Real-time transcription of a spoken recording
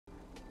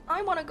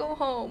I want to go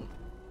home.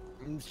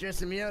 It's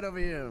stressing me out over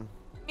here.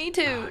 Me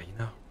too. You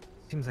know,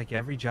 seems like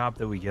every job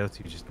that we go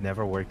to just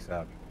never works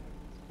out.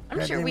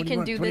 I'm sure we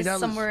can do this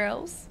somewhere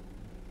else.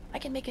 I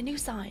can make a new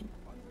sign.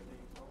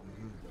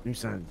 New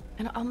sign.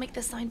 And I'll make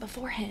the sign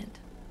beforehand.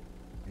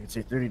 You'd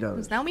say $30.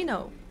 Because now we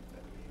know.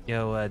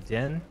 Yo,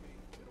 Den?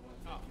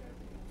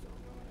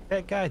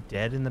 That guy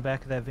dead in the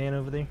back of that van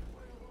over there?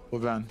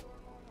 What van?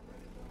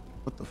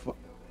 What the fuck?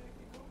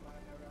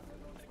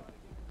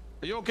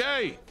 Are you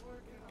okay?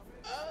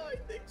 I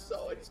think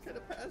so. I just kind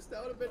of passed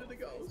out a minute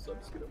ago, so I'm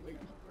just gonna wait.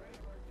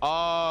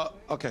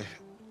 Okay.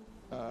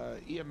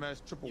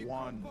 EMS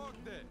 111.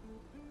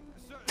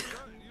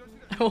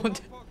 I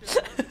won't.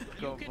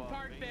 You can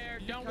park there.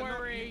 Don't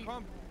worry.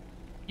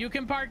 You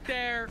can park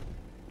there.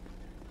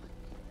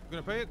 You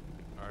gonna pay it?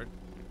 All right.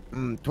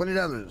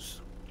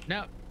 $20.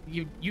 No,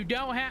 you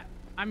don't have.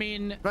 I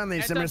mean,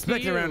 Finally, some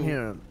respect around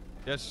here.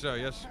 Yes, sir.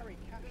 Yes.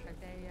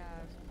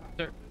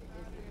 Sir.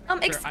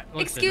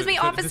 Excuse me,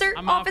 officer.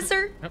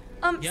 Officer.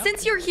 Yep.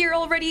 Since you're here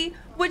already,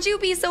 would you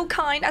be so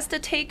kind as to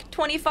take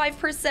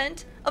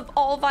 25% of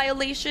all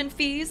violation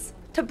fees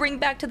to bring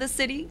back to the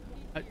city?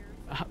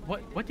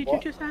 What did you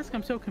just ask?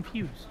 I'm so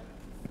confused.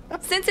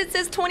 Since it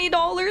says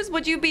 $20,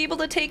 would you be able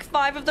to take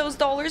 5 of those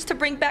dollars to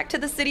bring back to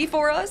the city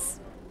for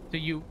us? So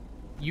you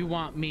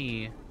want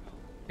me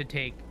to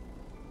take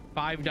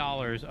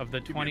 $5 of the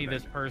 20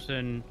 this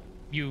person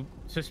you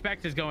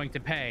suspect is going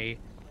to pay?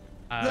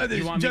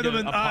 You want me to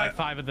apply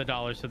 5 of the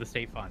dollars to the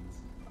state funds?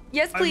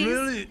 Yes,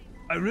 please.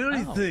 I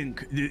really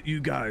think that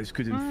you guys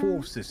could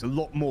enforce this a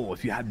lot more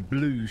if you had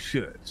blue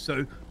shirts.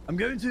 So I'm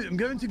going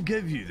to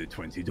give you the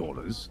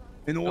 $20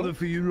 in order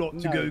for you lot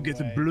to go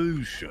get a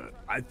blue shirt.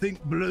 I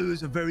think blue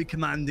is a very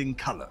commanding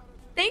color.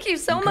 Thank you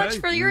so much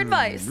for your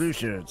advice. Blue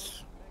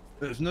shirts.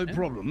 There's no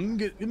problem.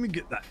 Let me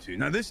get that to you.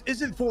 Now this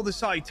isn't for the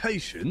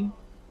citation,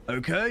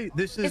 okay?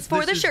 It's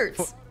for the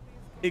shirts.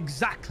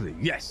 Exactly.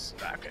 Yes.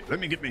 Okay. Let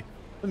me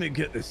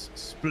get this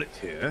split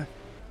here.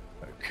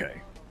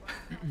 Okay.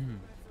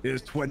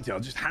 Here's 20. I'll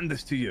just hand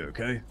this to you,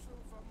 okay?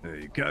 There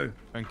you go.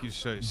 Thank you,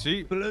 sir.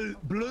 See? Blue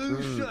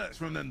shirts,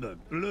 remember.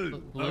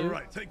 Blue. All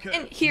right, take care.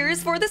 And here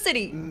is for the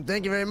city.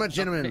 Thank you very much,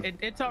 gentlemen.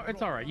 It's all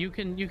right. You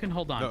can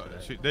hold on to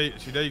it.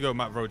 See, there you go,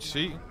 Matt Roach.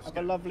 See? Have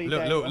a lovely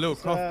day. Little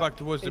cough back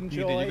towards the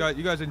PD.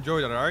 You guys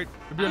enjoy that, all right?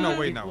 We'll be on our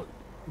way now.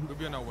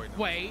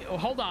 Wait,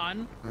 hold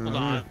on. Hold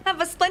on.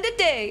 Have a splendid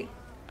day.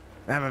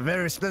 Have a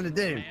very splendid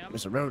day,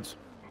 Mr. Rhodes.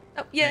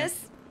 Oh,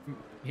 yes.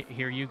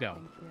 Here you go.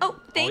 Oh,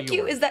 thank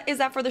you. Is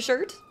that for the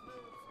shirt?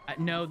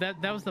 No,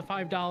 that was the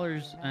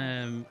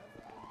 $5.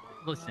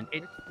 Listen,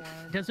 it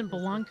doesn't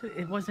belong to.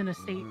 It wasn't a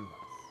state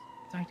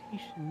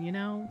citation, you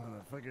know.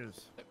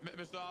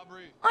 Mr.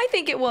 Aubrey. I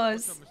think it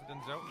was.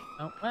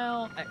 Oh,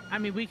 well, I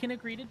mean, we can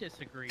agree to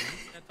disagree.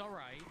 That's all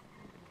right.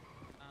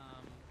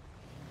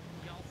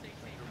 Y'all stay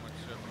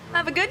safe.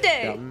 Have a good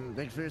day.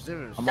 Thanks for your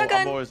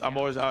service. I'm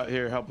always out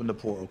here helping the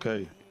poor.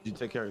 Okay, you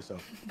take care of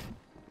yourself.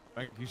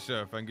 Thank you,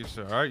 sir. Thank you,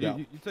 sir. All right,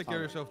 you take care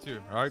of yourself too.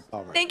 All right.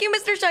 Thank you,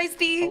 Mr.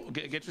 Shiesty. Oh,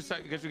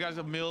 get you guys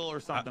a meal or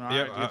something. All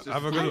yeah, right.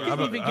 have a good. I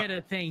didn't even get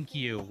a thank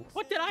you.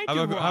 What did I do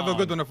wrong? Have a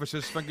good one,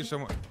 officers. Thank you so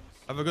much.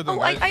 Have a good one.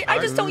 Oh, I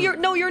just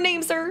don't know your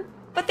name, sir.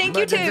 But thank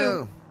you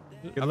too.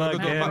 Good luck,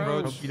 Dan.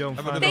 Hope you don't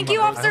find Thank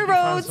you, Officer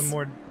Rhodes. Some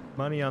more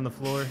money on the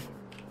floor.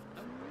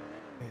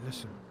 Hey,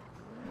 listen.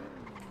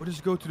 We'll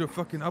just go to the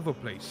fucking other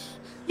place.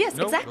 Yes,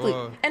 exactly.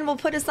 And we'll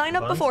put a sign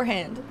up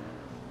beforehand.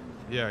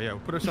 Yeah, we'll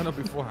put a sign up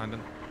beforehand.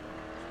 And,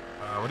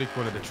 what do you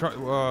call it?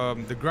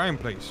 The grind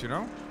place, you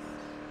know?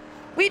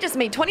 We just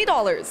made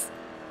 $20.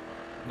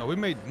 No, we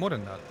made more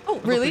than that. Oh,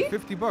 really?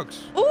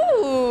 $50.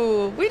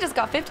 Ooh, we just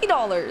got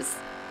 $50.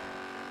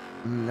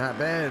 Not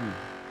bad.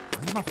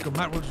 Motherfucker,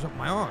 Matt Rhodes up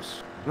my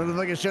ass.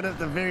 Motherfucker showed up at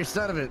the very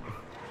start of it.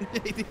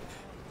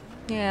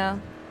 Yeah.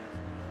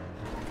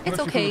 It's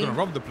okay. We're gonna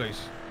rob the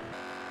place.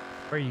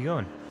 Where are you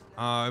going?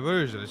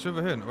 Where is it? It's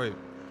over here. No, wait.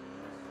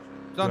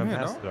 It's down here,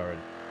 no? Already.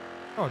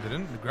 Oh, it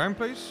didn't? The grind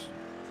place?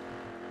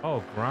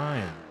 Oh,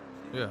 grind.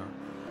 Yeah.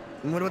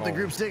 And what about the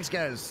Group 6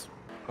 guys?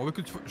 Well,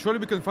 surely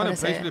we can find a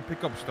place to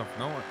pick up stuff,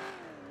 no?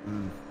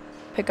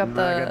 Pick up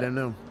I goddamn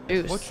know.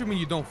 juice. What you mean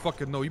you don't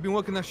fucking know? You've been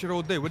working that shit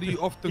all day. Where do you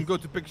often go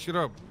to pick shit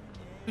up?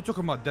 You're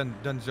talking about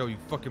Denzel, you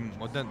fucking...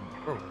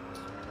 bro.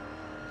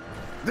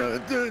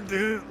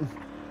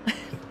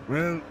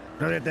 Well,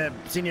 go at that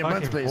senior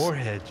months place.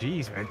 Forehead,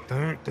 jeez, man.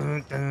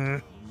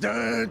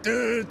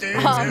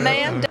 Oh,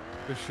 man.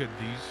 Good shit,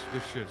 D's.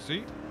 Good shit,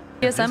 see?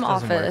 PSM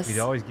office. We'd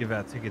always give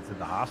out tickets at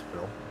the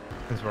hospital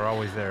since we're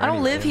always there. I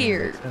don't live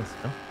here. Sense,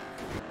 no?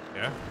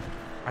 Yeah?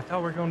 I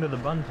thought we were going to the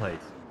bun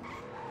place.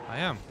 I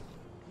am.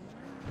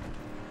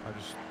 I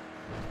just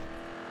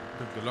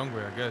took the long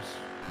way, I guess.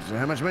 So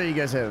how much money you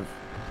guys have?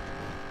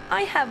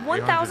 I have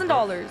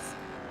 $1,000.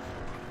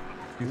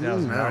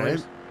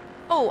 $2,000.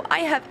 Oh, I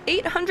have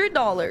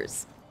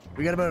 $800.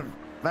 We got about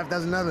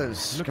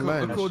 $5,000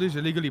 combined. Look at all these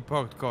illegally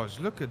parked cars.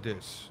 Look at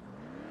this.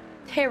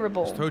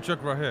 Terrible. This tow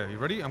truck right here. You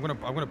ready? I'm gonna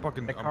park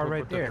in. That car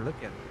right there. Look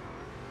at it.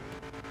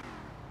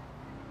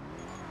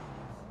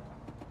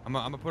 I'm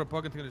gonna put a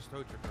parking thing in this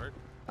tow truck, right?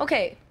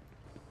 Okay.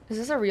 Is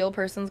this a real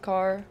person's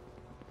car?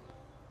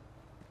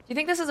 Do you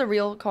think this is a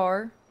real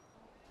car?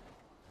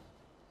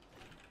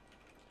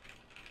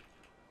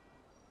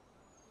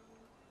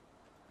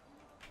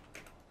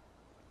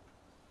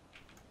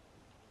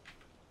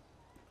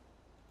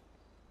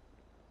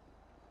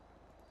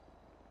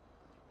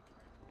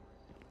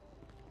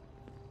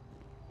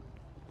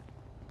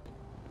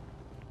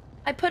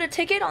 I put a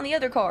ticket on the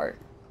other car.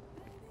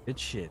 Good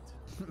shit.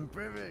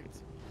 Perfect.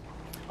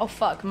 Oh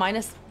fuck,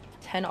 minus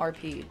 10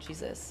 RP,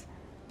 Jesus.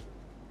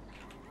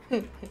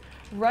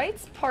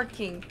 Rights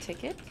parking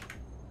ticket.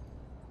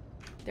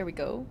 There we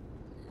go.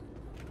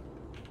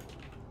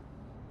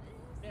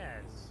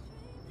 Yes.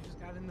 You just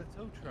got in the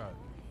tow truck.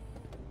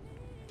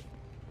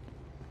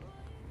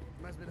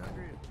 Must have been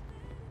hungry.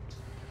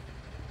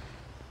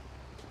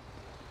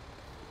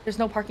 There's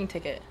no parking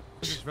ticket.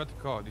 Just read the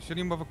car. Do you see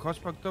any other cars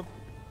parked up?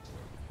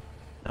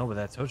 No, but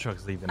that tow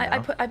truck's leaving I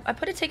now.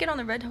 put a ticket on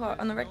the red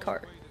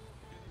car.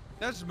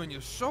 Desmond, you're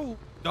so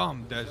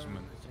dumb,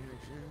 Desmond.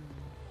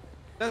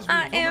 Desmond,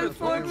 I am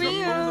for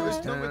real.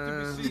 It's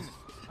nowhere to be seen.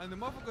 And the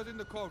motherfucker's in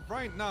the car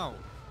right now.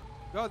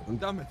 God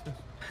damn it.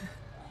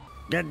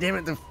 God damn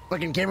it, the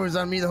fucking camera was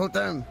on me the whole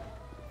time.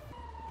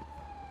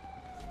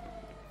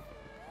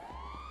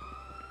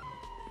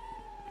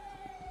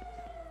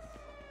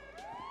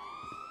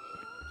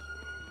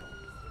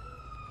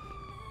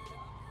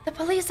 The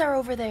police are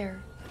over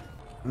there.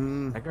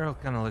 That girl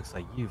kind of looks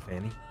like you,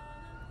 Fanny.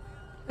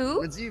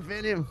 Who? It's you,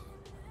 Fanny.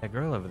 That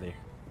girl over there.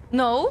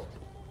 No.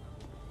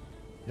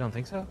 You don't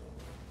think so?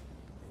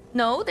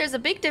 No, there's a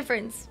big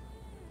difference.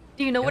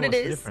 Do you know what it What's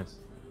the is? difference?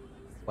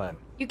 What?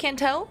 You can't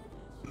tell?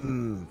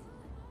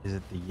 Is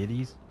it the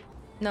Yiddies?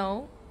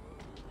 No.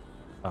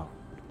 Oh.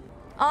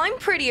 I'm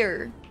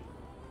prettier.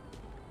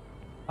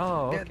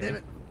 Oh, okay. God damn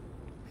it.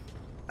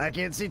 I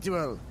can't see too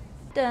well.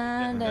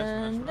 Dun, That's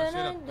dun, what I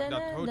said. dun, That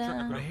dun, tow truck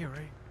dun. right here,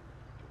 right?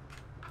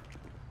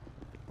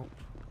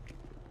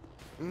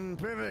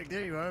 Perfect,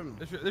 there you are.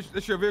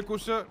 This your vehicle,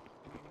 sir?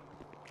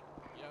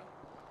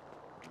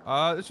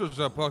 Yeah. This was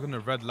parked on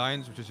the red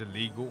lines, which is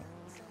illegal.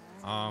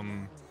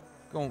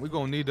 We're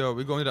gonna need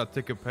a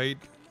ticket paid.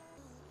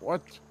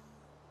 What?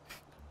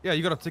 Yeah,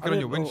 you got a ticket on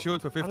your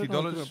windshield for I didn't know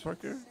I was $50. gonna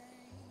park here.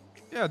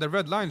 Yeah, the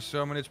red lines,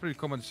 sir. I mean, it's pretty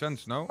common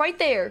sense, no? Right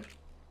there.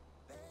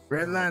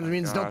 Red lines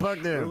means don't Gosh,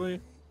 park there.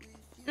 Really?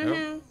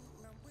 Did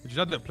you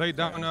write the plate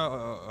down,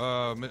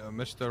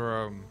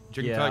 Mr.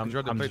 Jing Yeah, Did you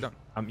write the plate down?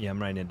 I'm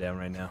writing it down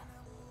right now.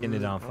 Getting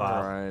it on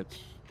file. All right.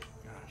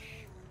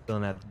 Gosh.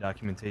 Filling out the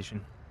documentation.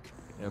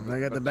 Yeah, I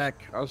got the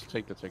back. I'll just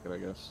take the ticket, I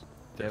guess.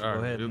 Yeah, All go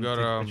right, ahead you and got,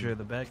 take a picture of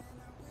the back.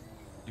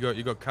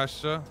 You got cash,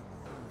 sir?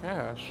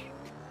 Cash.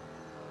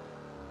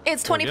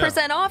 It's Oh, yeah.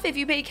 20% off if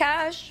you pay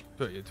cash.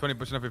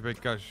 20% of your paid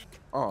cash.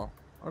 Oh,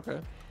 okay.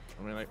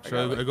 I mean, I So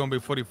got it's like, gonna be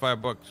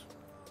 $45.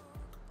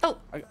 Oh,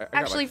 I got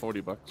actually, like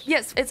 40 bucks.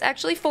 yes, it's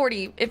actually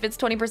 40 if it's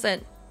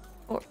 20%.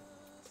 Or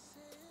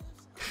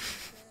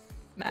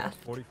math.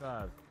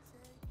 45.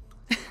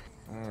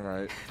 All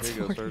right. Here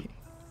you go, sir.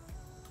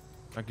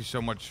 Thank you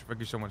so much. Thank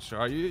you so much,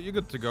 sir. You're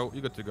good to go.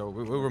 You're good to go.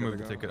 We'll remove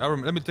the go. ticket.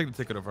 Let me take the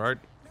ticket off, all right?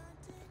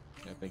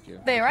 Yeah, thank you.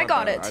 There, That's I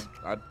got not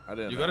bad. it. I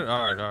didn't You know. got it?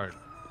 All right.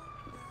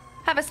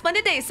 Have a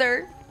splendid day,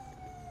 sir.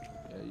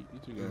 Yeah, you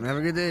too, guys. Have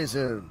a good day,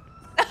 sir.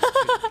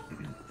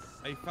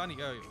 Hey, Fanny,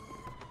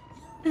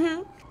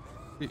 Mhm.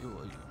 we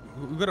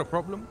got a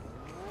problem?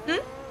 Hey,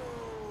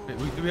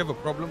 do we have a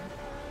problem?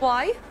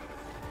 Why?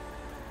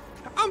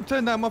 I'm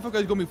telling that motherfucker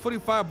it's gonna be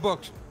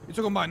 $45. You're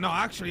talking about, no,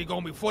 actually, it's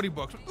gonna be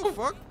 $40. What the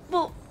fuck?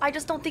 Well, I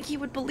just don't think he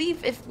would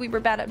believe if we were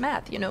bad at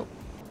math, you know?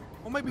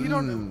 Or maybe he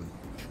don't. Thinking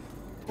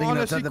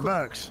unless outside he the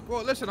box.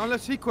 Well, listen,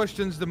 unless he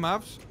questions the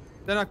maths,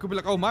 then I could be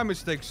like, oh, my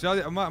mistake,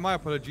 sir. My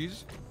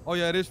apologies. Oh,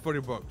 yeah, it is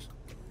 $40.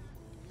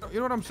 You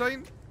know what I'm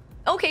saying?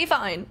 Okay,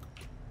 fine.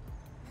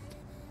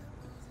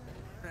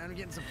 I'm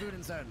getting some food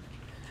inside.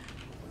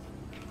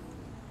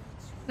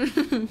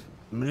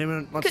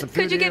 Anyone wants some food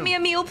Could you here? get me a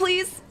meal,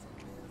 please?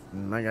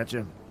 I got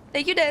you.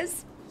 Thank you, Des.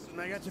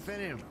 I got you,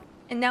 Fanny.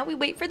 And now we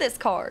wait for this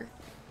car.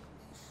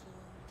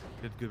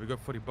 Good. We got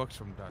 $40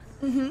 from that.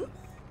 Mm-hmm.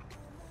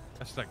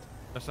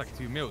 That's like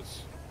 2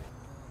 meals.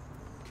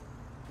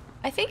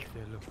 I think.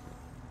 Yeah, look.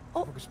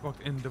 Oh. Focus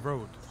parked in the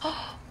road.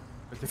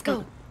 Let's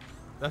go.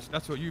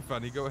 That's what you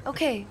found. You go ahead.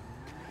 Okay.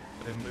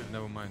 Then move,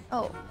 never mind.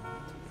 Oh.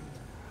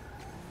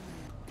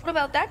 What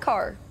about that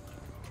car?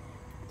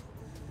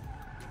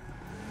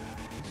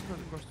 Let's go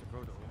across the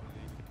road.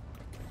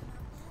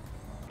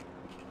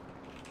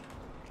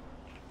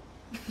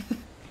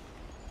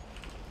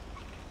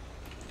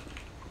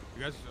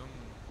 You guys,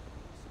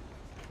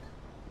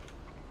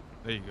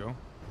 there you go.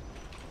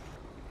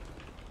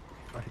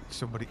 Right,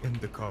 somebody in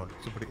the car.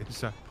 Somebody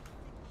inside.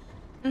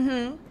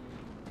 Mm-hmm.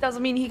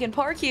 Doesn't mean he can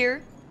park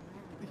here.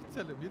 You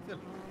tell him.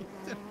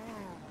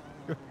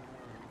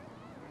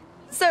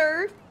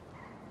 Sir.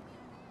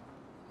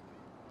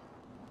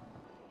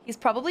 He's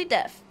probably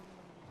deaf.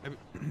 Maybe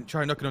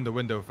try knocking on the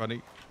window,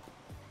 Fanny.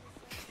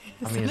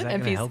 I mean, is that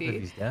gonna help NPC.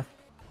 if he's deaf?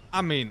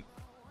 I mean,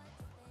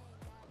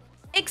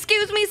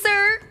 Excuse me,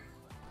 sir.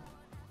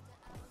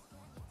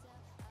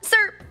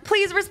 Sir,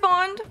 please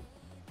respond.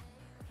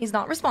 He's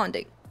not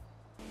responding.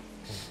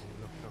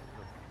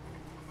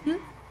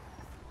 You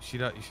see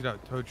that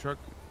tow truck?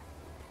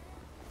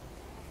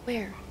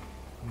 Where?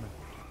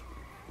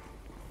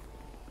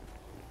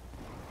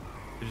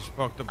 It just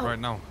parked up right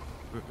now.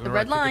 The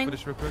red line. For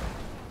this real quick?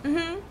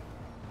 Mm-hmm.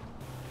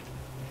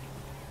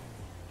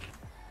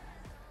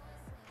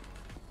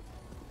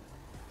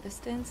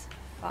 Distance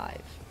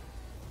 5.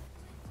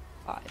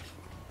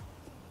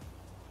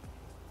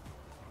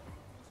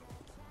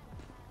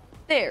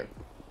 There.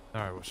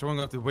 All right, well, someone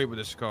gonna have to wait with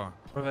this car.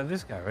 What about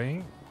this guy,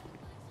 right?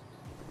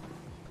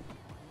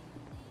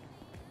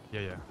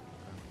 Yeah.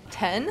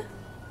 10.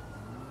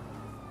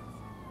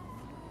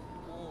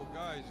 Oh,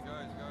 guys.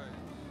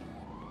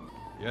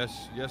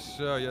 Yes,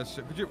 sir.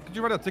 Could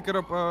you write a ticket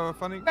up,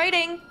 Fanny?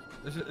 Writing.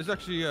 It's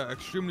actually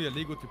extremely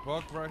illegal to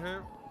park right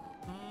here.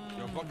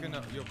 You're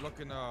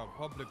blocking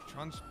public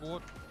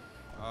transport.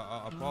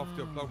 A path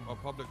to a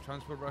public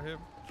transport right here.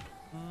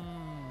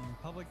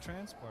 Public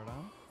transport, huh?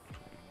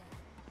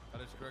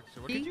 That is correct, sir.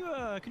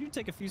 Could you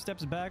take a few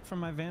steps back from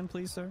my van,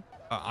 please, sir?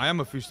 I am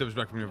a few steps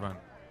back from your van.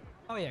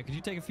 Oh yeah, could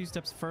you take a few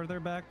steps further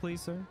back,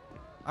 please, sir?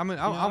 I mean,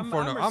 I'm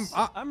far enough.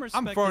 I'm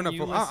I'm far enough.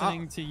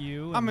 listening to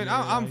you.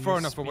 I'm far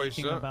enough away,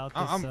 sir. About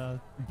this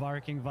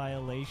barking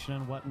violation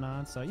and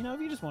whatnot. So you know,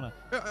 if you just want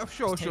to.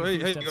 Sure.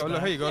 Here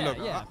you go. Look.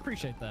 Yeah,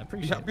 appreciate that.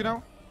 You happy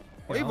now?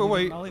 Well, either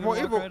way,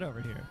 right over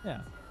here.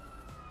 Yeah.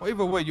 Well,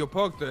 either way, you're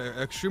parked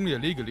extremely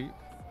illegally.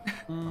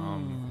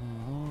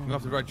 You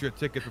have to write you a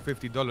ticket for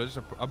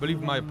 $50. I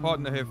believe my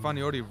partner here,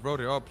 Fanny, already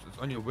wrote it up. So it's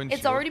on your windshield.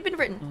 It's already been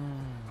written.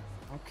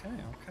 Okay.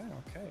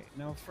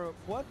 Now, for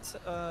what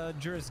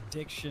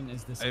jurisdiction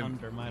is this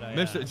under, might I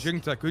Mr. ask?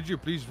 Jingta, could you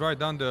please write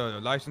down the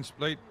license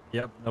plate?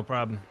 Yep, no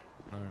problem.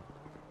 All right.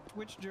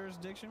 Which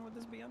jurisdiction would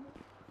this be under?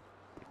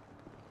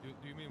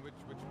 Do you mean which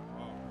parking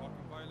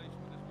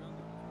violation would this be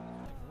under?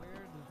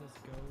 Where does this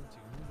go to? Who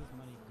is this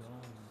money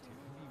going to? Who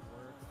do you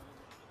work for?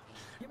 Do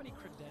you have any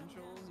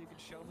credentials you could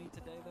show me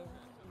today, though?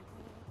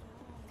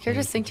 Here,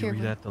 just sync to your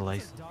Read out the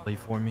license plate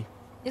for me.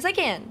 Yes, I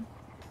can.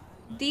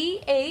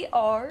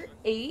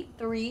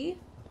 DAR83.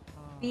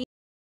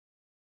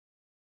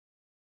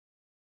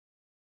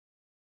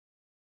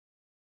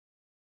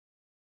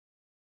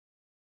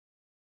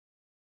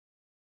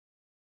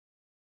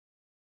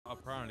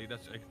 Apparently,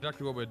 that's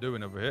exactly what we're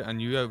doing over here,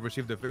 and you have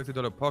received a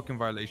 $50 parking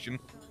violation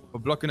for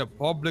blocking a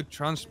public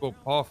transport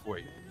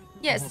pathway.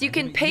 Yes, you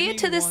can pay it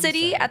to the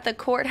city at the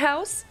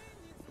courthouse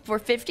for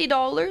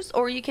 $50,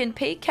 or you can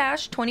pay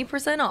cash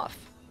 20%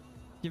 off.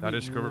 That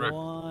is correct.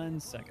 1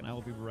 second, I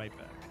will be right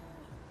back.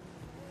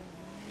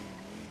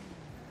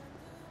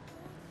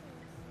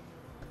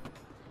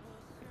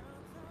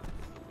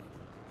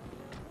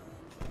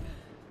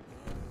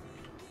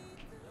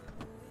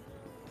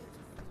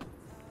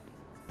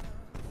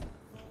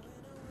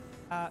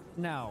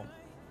 Now,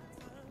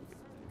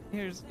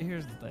 here's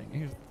the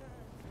thing.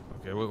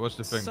 Okay, what's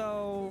the thing?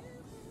 So,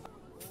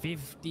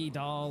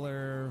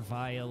 $50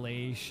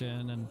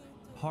 violation and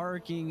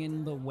parking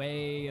in the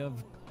way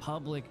of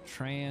public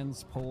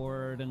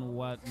transport and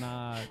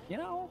whatnot. You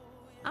know,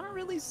 I don't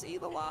really see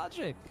the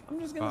logic.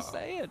 I'm just gonna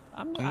say it.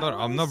 I'm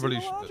not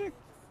really sure.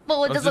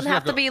 Well, it doesn't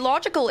have to be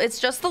logical. It's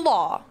just the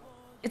law.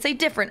 It's a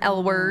different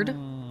L word,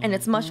 and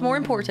it's much more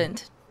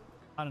important.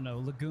 I don't know.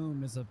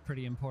 Legume is a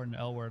pretty important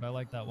L word. I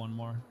like that one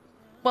more.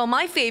 Well,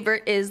 my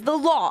favorite is the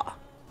law.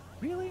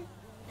 Really?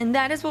 And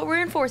that is what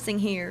we're enforcing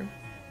here.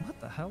 What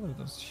the hell are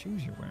those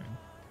shoes you're wearing?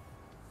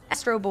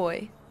 Astro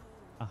Boy.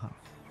 Uh-huh.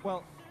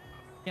 Well,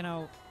 you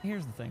know,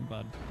 here's the thing,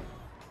 bud.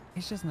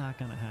 It's just not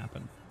gonna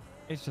happen.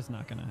 It's just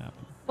not gonna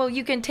happen. Well,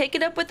 you can take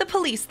it up with the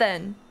police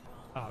then.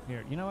 Oh,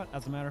 here. You know what?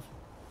 As a matter of...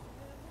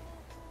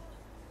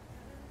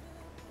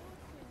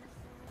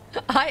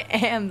 I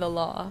am the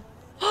law.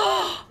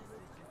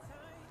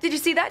 Did you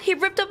see that? He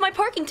ripped up my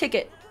parking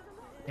ticket.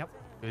 Yep.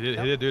 He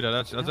did do that.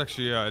 That's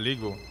actually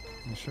illegal.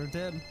 I sure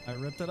did. I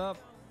ripped it up.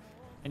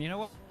 And you know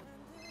what?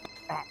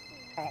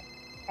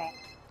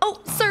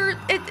 Oh, sir,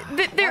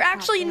 they're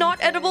actually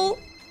not edible.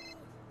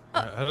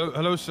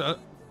 Hello, sir.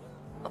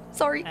 Oh,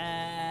 sorry.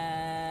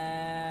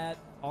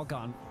 All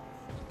gone.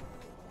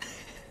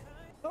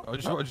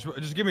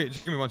 Just give me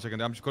 1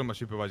 second. I'm just calling my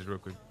supervisor real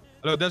quick.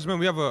 Hello,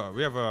 Desmond. We have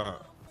a.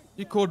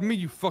 You called me,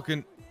 you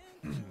fucking.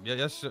 Yeah,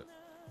 yes, sir.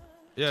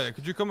 Yeah,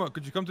 could you come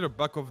to the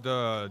back of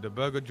the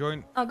burger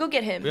joint? I'll go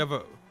get him. We have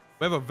a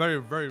very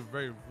rude.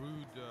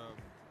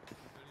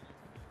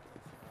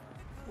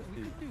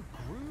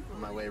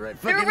 On my way right.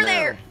 They're over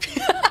there.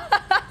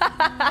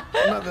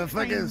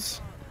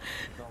 Motherfuckers.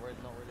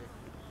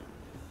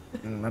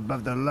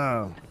 Above the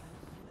law.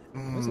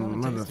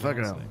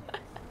 Motherfucker.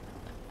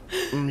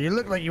 You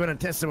look like you want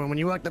to test someone when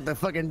you walked up the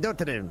fucking door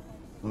today.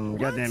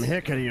 Goddamn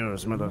haircut of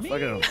yours,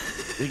 motherfucker.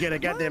 You get a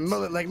goddamn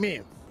mullet like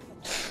me.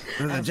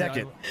 With a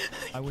jacket.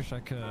 I wish I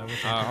could.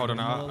 Hold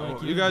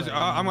on. You guys,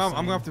 I'm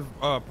gonna have to.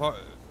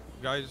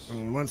 Guys.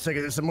 1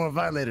 second. There's some more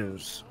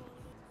violators.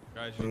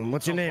 Guys,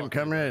 What's your name,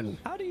 comrade?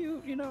 How do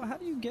you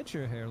get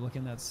your hair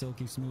looking that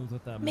silky smooth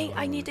with that? Mate,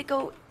 I need to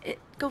go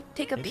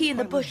take a It pee is in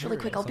the quite bush really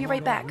quick. I'll be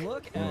right back.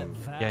 Look at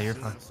that. Yeah, you're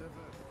fine.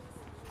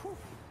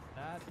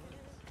 That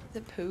Is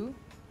it poo?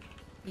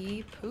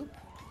 Pee? Poop?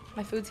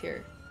 My food's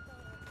here.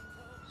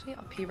 Actually,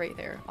 I'll pee right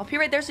there. I'll pee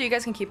right there so you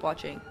guys can keep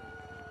watching.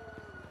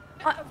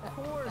 Of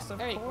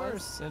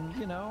course. And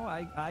you know,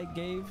 I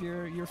gave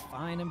your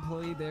fine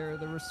employee there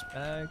the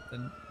respect,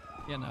 and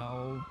you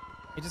know,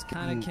 it just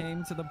kind of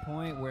came to the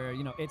point where,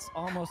 you know, it's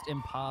almost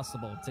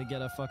impossible to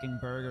get a fucking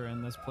burger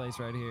in this place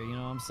right here. You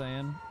know what I'm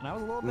saying? And I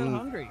was a little bit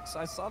hungry, so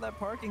I saw that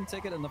parking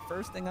ticket, and the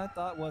first thing I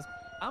thought was,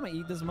 I'm gonna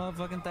eat this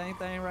motherfucking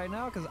thing right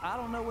now, because I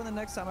don't know when the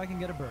next time I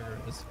can get a burger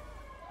is.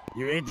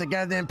 You ate the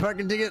goddamn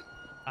parking ticket?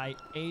 I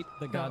ate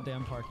the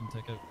goddamn parking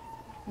ticket.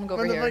 I'm gonna go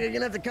over here. Motherfucker, you're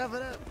gonna have to cough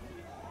it up.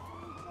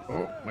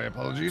 Oh, my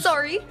apologies.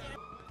 Sorry.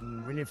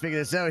 We need to figure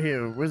this out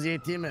here. Where's the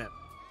ATM at?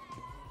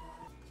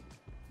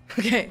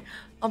 Okay,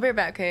 I'll be right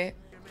back, okay?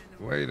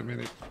 Wait a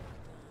minute.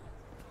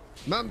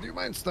 Ma'am, do you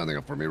mind standing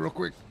up for me real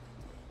quick?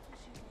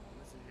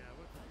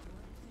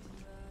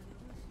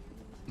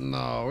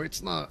 No,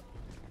 it's not.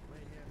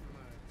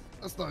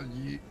 That's not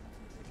you.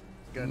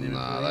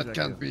 Nah, that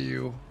can't be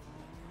you.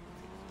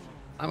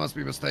 I must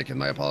be mistaken.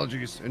 My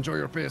apologies. Enjoy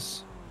your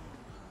piss.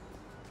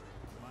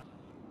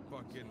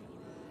 Fucking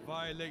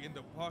violating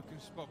the parking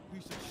spot,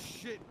 piece of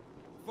shit.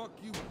 Fuck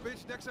you,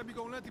 bitch. Next time you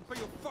gonna let me pay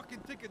your fucking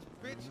tickets,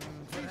 bitch.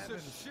 Piece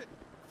of shit.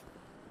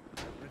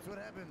 That's what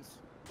happens.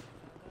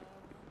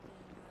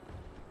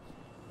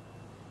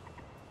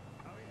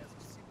 Oh, yes,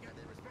 you got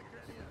that respect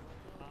right here.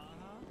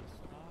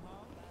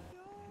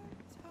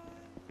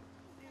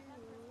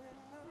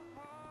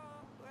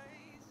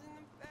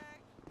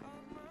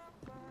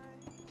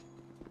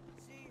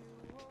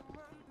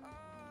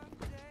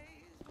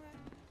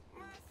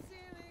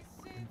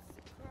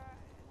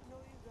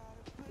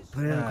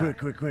 Put it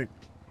on quick.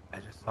 I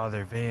just saw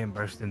their van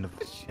burst into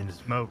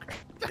smoke.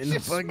 In the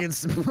fucking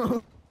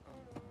smoke.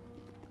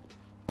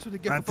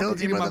 I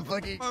told you,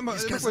 motherfucker.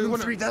 He's got some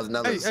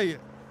 $3,000.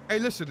 Hey,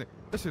 listen.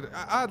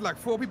 I had like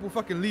 4 people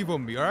fucking leave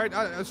on me, all right?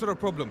 That's not a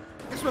problem.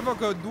 This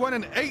motherfucker went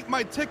and ate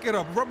my ticket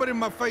up, rub it in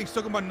my face,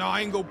 talking about, nah,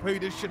 I ain't gonna pay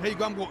this shit. Hey,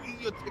 I'm gonna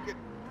eat your ticket.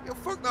 Yo,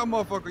 fuck that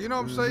motherfucker, you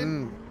know what I'm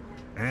saying?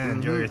 Man,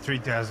 enjoy your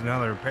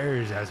 $3,000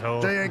 repairs,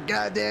 asshole. So you're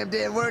goddamn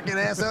dead working,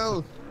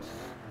 asshole.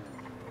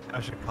 I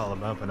should call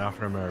him up and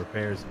offer him a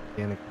repairs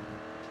mechanic.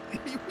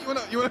 You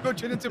wanna go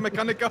change into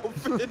mechanic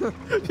outfit?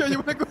 Yo, you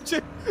wanna go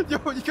change? Yo,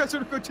 you guys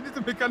wanna go change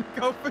into mechanic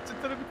outfits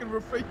and then we can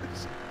repair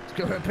this? Let's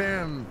go repair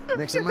him.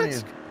 Make some money.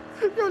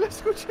 Let's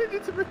go change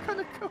into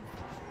mechanic outfit.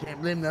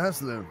 Can't blame the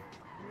hustler.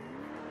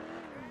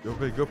 Yo,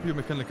 babe, go put your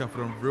mechanic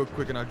outfit on real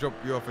quick and I'll drop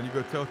you off and you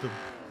go tell them.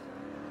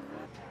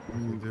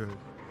 Okay, do it.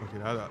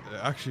 Okay,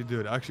 I actually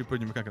do it. I actually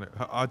put your mechanic.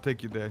 I'll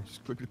take you there.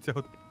 Just quickly tell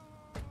them.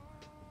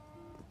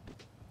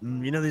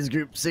 You know these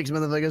Group 6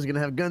 motherfuckers are gonna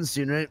have guns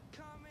soon, right?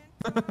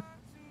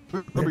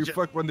 Probably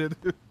fuck when they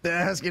do. They're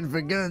asking for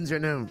guns right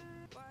now.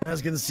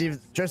 Asking to see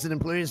if trusted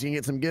employees can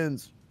get some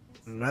guns.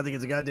 I think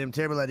it's a goddamn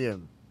terrible idea.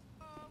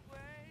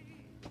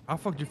 How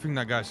fuck do you think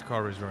that guy's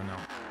car is right now?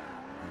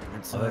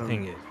 It's, That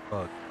thing is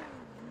fucked.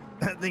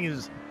 That thing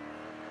is...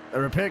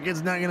 A repair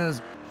kid's not gonna...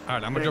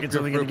 Alright, I'm gonna drop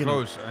you real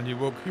close and you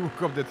woke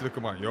up there to the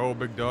command. Yo,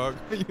 big dog.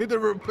 You need a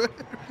repair.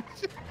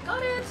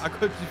 Got it. I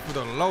got you for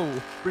the low.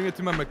 Bring it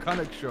to my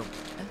mechanic shop.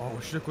 Oh,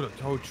 we should've got a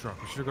tow truck.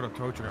 We should've got a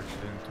tow truck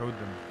actually and towed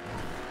them.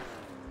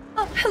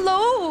 Oh,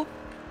 hello.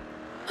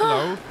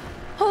 Hello?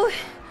 Holy.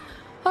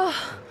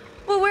 Oh,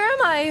 well, where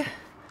am I?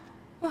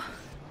 Oh,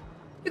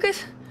 you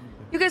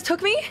guys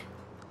took me?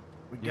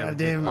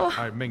 Goddamn. Oh.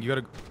 Alright, Ming, you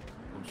gotta...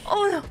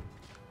 Oh, no.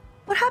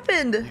 What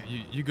happened?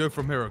 You go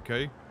from here,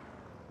 okay?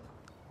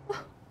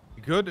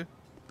 You good?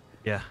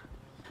 Yeah.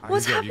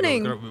 What's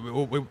happening?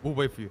 We'll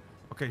wait for you.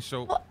 Okay,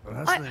 so... Well,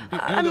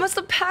 I must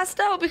have passed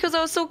out because I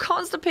was so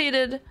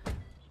constipated.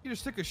 You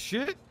just took a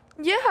shit?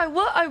 Yeah, I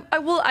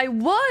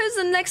was.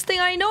 The next thing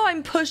I know,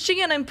 I'm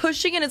pushing and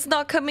it's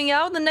not coming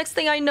out. The next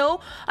thing I know,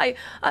 I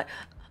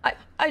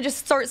just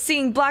start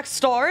seeing black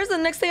stars. The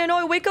next thing I know,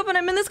 I wake up and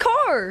I'm in this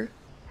car.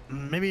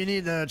 Maybe you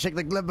need to check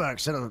the glove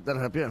box. That'll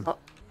help you.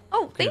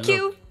 Oh, thank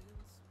you.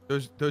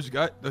 Those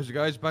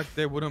guys back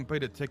there wouldn't pay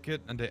the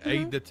ticket and they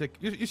ate the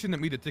ticket. You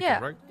shouldn't eat the ticket,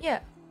 right?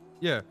 Yeah.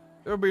 Yeah.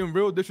 They were being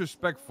real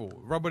disrespectful,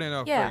 rubbing it in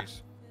our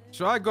face.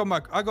 So I got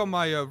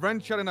my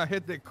wrench out and I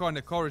hit the car and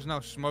the car is now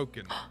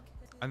smoking.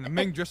 And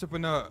Ming dressed up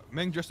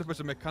as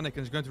a mechanic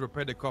and is going to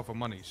repair the car for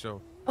money.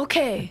 So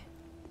Okay.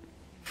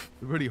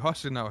 we're really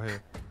hustling out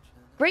here.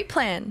 Great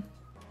plan.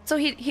 So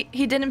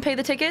he didn't pay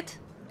the ticket?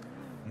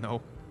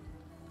 No.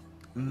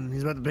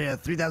 He's about to pay a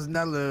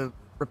 $3,000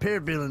 repair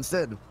bill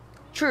instead.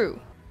 True.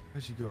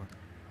 Where's he going?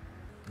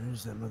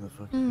 Where's that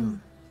motherfucker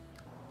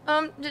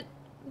going?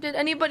 Did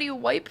anybody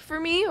wipe for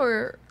me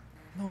or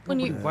when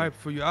you wipe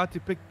for you? We had to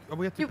pick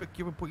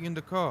you and put you in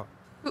the car.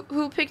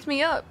 who picked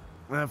me up?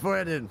 Before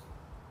I did.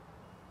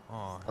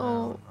 Oh.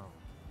 Oh.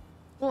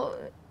 Well,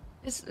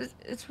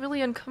 it's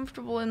really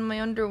uncomfortable in my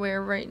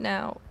underwear right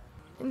now.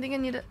 I think I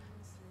need to.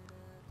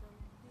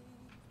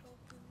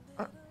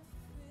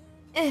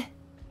 Eh.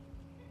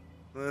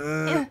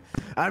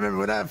 I remember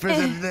when I first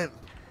did it.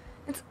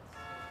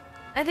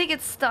 I think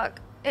it's stuck.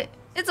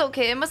 It's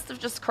okay. It must have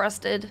just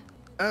crusted.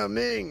 Oh,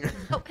 Ming.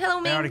 Oh, hello,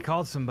 Ming. I already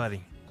called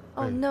somebody.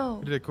 Oh, no.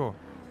 Who did they call?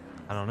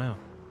 I don't know.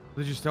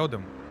 What did you just tell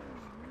them?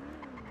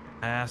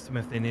 I asked them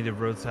if they needed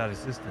roadside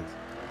assistance.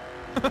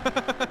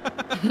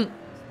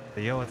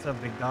 Hey, yo, what's up,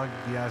 big dog?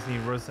 Do you guys need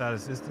roadside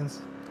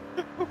assistance?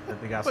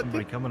 That they got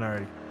somebody coming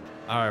already.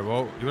 All right,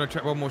 well, you want to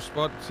check one more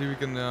spot? See if we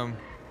can,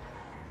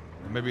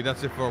 maybe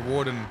that's it for our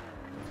warden,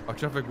 our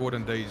traffic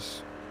warden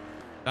days.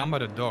 Down by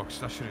the docks,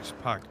 that shit is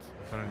packed.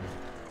 I'm telling you.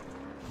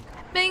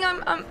 Ming,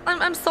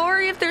 I'm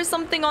sorry if there's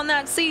something on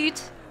that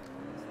seat.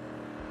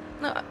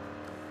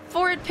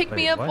 Ford picked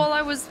me up what? while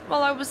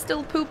I was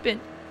still pooping.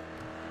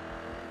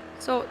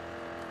 So,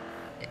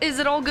 is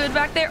it all good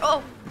back there?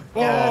 Oh,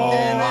 God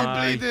damn it.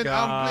 I'm bleeding.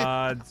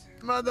 God.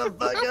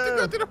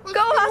 Motherfucker.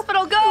 go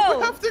hospital, go!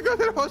 We have to go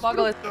to the hospital.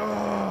 Boggle it.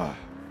 Oh,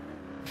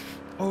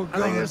 I think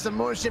God. there's some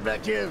more shit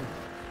back here.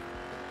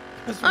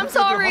 I'm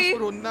sorry.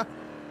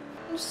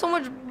 There's so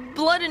much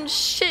blood and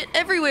shit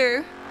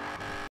everywhere.